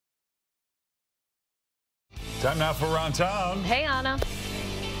Time now for Around Town. Hey, Anna.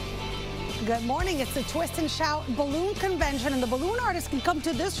 Good morning. It's the Twist and Shout Balloon Convention, and the balloon artists can come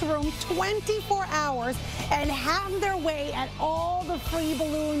to this room 24 hours and have their way at all the free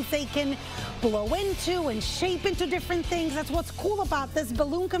balloons they can blow into and shape into different things. That's what's cool about this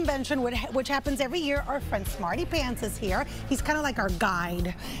balloon convention, which happens every year. Our friend Smarty Pants is here. He's kind of like our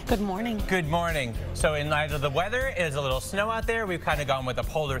guide. Good morning. Good morning. So in light of the weather, it is a little snow out there. We've kind of gone with a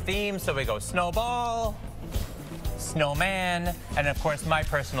polar theme, so we go snowball, snowman, and of course my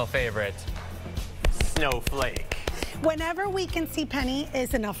personal favorite, snowflake. Whenever we can see Penny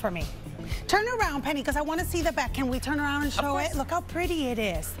is enough for me. Turn around, Penny, because I want to see the back. Can we turn around and show it? Look how pretty it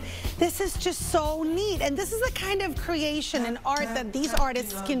is. This is just so neat. And this is the kind of creation and art that these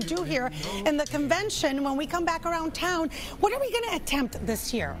artists can do here in the convention. When we come back around town, what are we going to attempt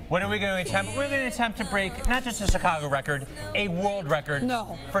this year? What are we going to attempt? We're going to attempt to break not just a Chicago record, a world record.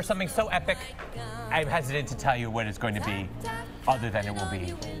 No. For something so epic. I'm hesitant to tell you what it's going to be, other than it will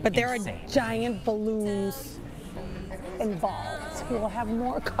be But there insane. are giant balloons involved. We'll have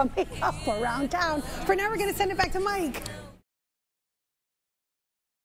more coming up around town. For now, we're going to send it back to Mike.